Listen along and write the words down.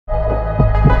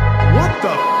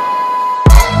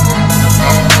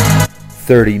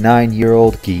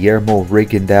39-year-old Guillermo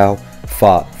Rigondeaux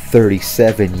fought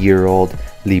 37-year-old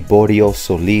Liborio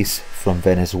Solis from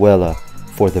Venezuela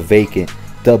for the vacant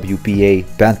WBA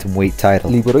bantamweight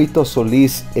title. Liborio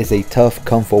Solis is a tough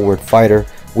come-forward fighter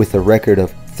with a record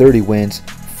of 30 wins,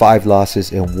 5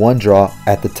 losses, and 1 draw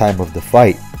at the time of the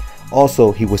fight.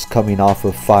 Also, he was coming off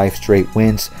of 5 straight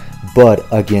wins, but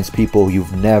against people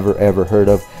you've never ever heard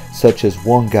of, such as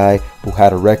one guy who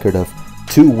had a record of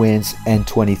 2 wins and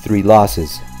 23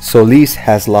 losses. Solis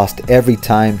has lost every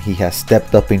time he has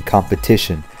stepped up in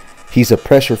competition. He's a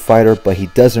pressure fighter, but he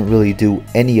doesn't really do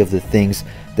any of the things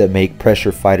that make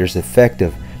pressure fighters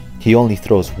effective. He only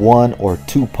throws 1 or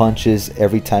 2 punches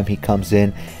every time he comes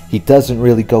in. He doesn't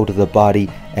really go to the body,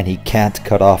 and he can't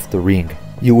cut off the ring.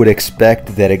 You would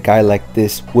expect that a guy like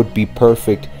this would be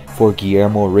perfect for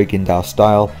Guillermo Rigondeaux'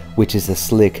 style, which is a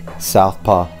slick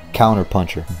southpaw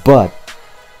counterpuncher. But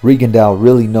Rigondeaux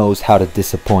really knows how to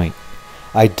disappoint.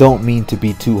 I don't mean to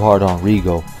be too hard on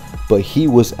Rigo, but he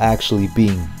was actually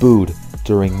being booed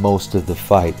during most of the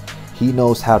fight. He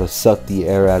knows how to suck the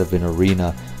air out of an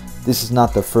arena. This is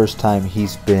not the first time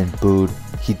he's been booed.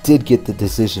 He did get the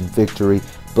decision victory,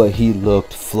 but he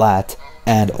looked flat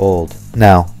and old.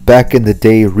 Now, back in the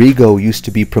day, Rigo used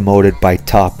to be promoted by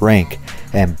Top Rank,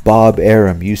 and Bob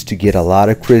Arum used to get a lot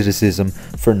of criticism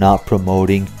for not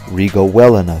promoting Rigo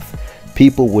well enough.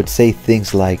 People would say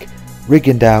things like,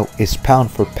 Rigondeaux is pound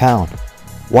for pound.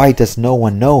 Why does no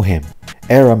one know him?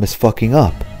 Arum is fucking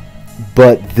up.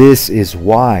 But this is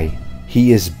why.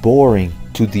 He is boring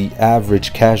to the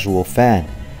average casual fan.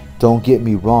 Don't get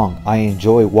me wrong, I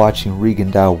enjoy watching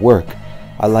Rigondeaux work.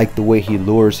 I like the way he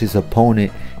lures his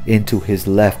opponent into his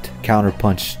left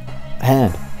counterpunch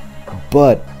hand.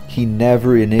 But he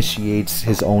never initiates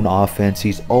his own offense.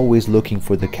 He's always looking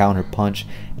for the counterpunch,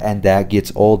 and that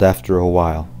gets old after a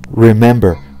while.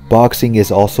 Remember, boxing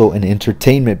is also an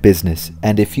entertainment business,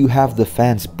 and if you have the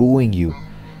fans booing you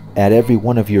at every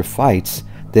one of your fights,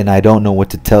 then I don't know what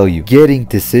to tell you. Getting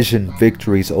decision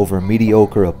victories over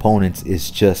mediocre opponents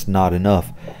is just not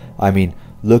enough. I mean,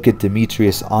 look at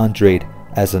Demetrius Andrade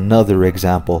as another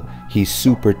example. He's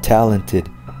super talented.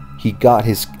 He got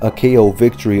a KO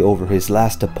victory over his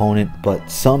last opponent, but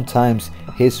sometimes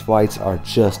his fights are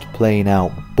just plain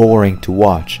out boring to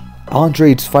watch.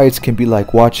 Andrade's fights can be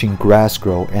like watching grass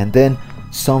grow, and then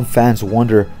some fans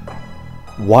wonder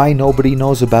why nobody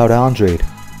knows about Andrade.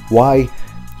 Why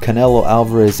Canelo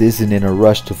Alvarez isn't in a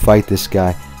rush to fight this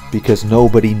guy, because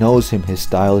nobody knows him. His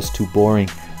style is too boring.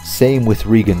 Same with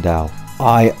Rigondeaux.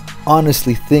 I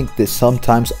honestly think that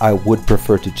sometimes I would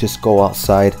prefer to just go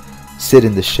outside, sit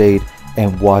in the shade,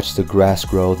 and watch the grass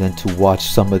grow than to watch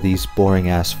some of these boring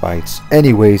ass fights.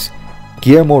 Anyways,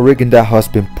 Guillermo Rigondeaux has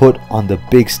been put on the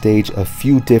big stage a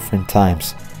few different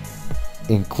times,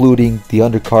 including the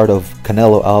undercard of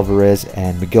Canelo Alvarez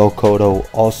and Miguel Cotto,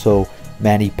 also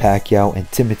Manny Pacquiao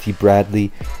and Timothy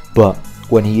Bradley. But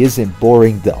when he isn't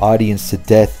boring the audience to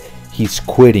death, he's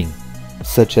quitting,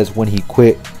 such as when he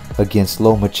quit against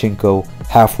Lomachenko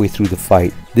halfway through the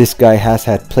fight. This guy has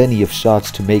had plenty of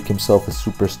shots to make himself a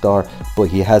superstar, but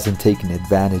he hasn't taken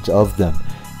advantage of them.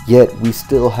 Yet we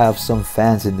still have some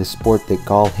fans in this sport that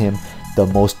call him the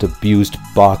most abused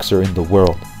boxer in the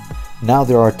world. Now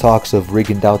there are talks of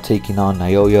Rigondeaux taking on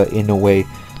Naoya Inoue.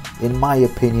 In my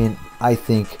opinion, I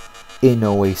think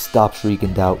Inoue stops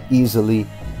Rigondeaux easily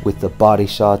with the body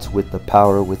shots, with the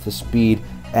power, with the speed,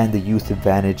 and the youth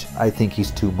advantage. I think he's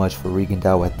too much for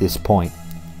Rigondeaux at this point.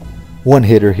 One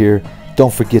hitter here.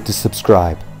 Don't forget to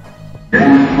subscribe.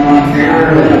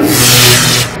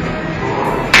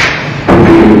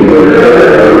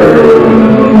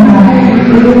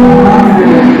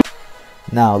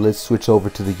 Now let's switch over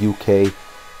to the UK.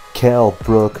 Kell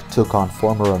Brook took on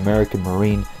former American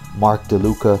Marine Mark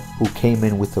DeLuca, who came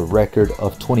in with a record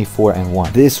of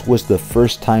 24-1. This was the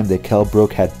first time that Kell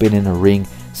Brook had been in a ring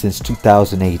since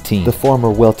 2018. The former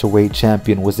welterweight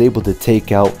champion was able to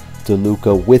take out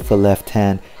DeLuca with the left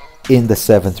hand in the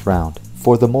 7th round.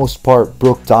 For the most part,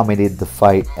 Brook dominated the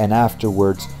fight, and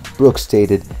afterwards Brook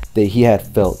stated that he had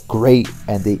felt great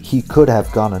and that he could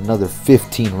have gone another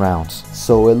 15 rounds.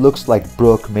 So it looks like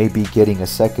Brook may be getting a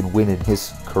second win in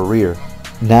his career.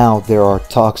 Now there are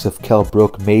talks of Kell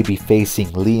Brook maybe facing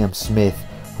Liam Smith,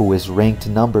 who is ranked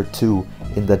number 2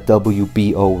 in the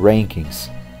WBO rankings.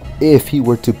 If he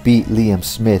were to beat Liam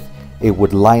Smith, it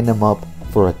would line him up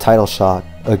for a title shot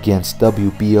against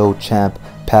WBO champ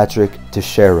Patrick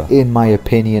Teixeira. In my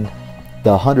opinion,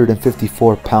 the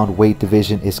 154-pound weight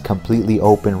division is completely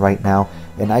open right now,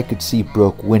 and I could see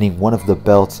Brook winning one of the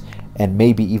belts and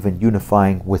maybe even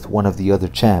unifying with one of the other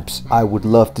champs. I would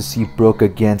love to see Brook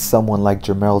against someone like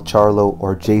Jermell Charlo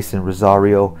or Jason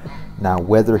Rosario. Now,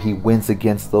 whether he wins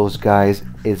against those guys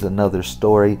is another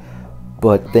story,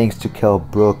 but thanks to Kell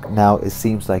Brook, now it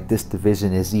seems like this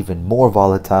division is even more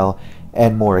volatile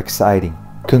and more exciting.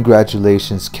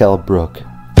 Congratulations, Kell Brook.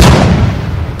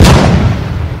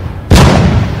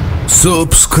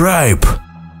 Subscribe,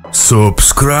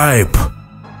 subscribe,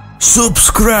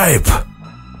 subscribe,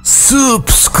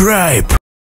 subscribe.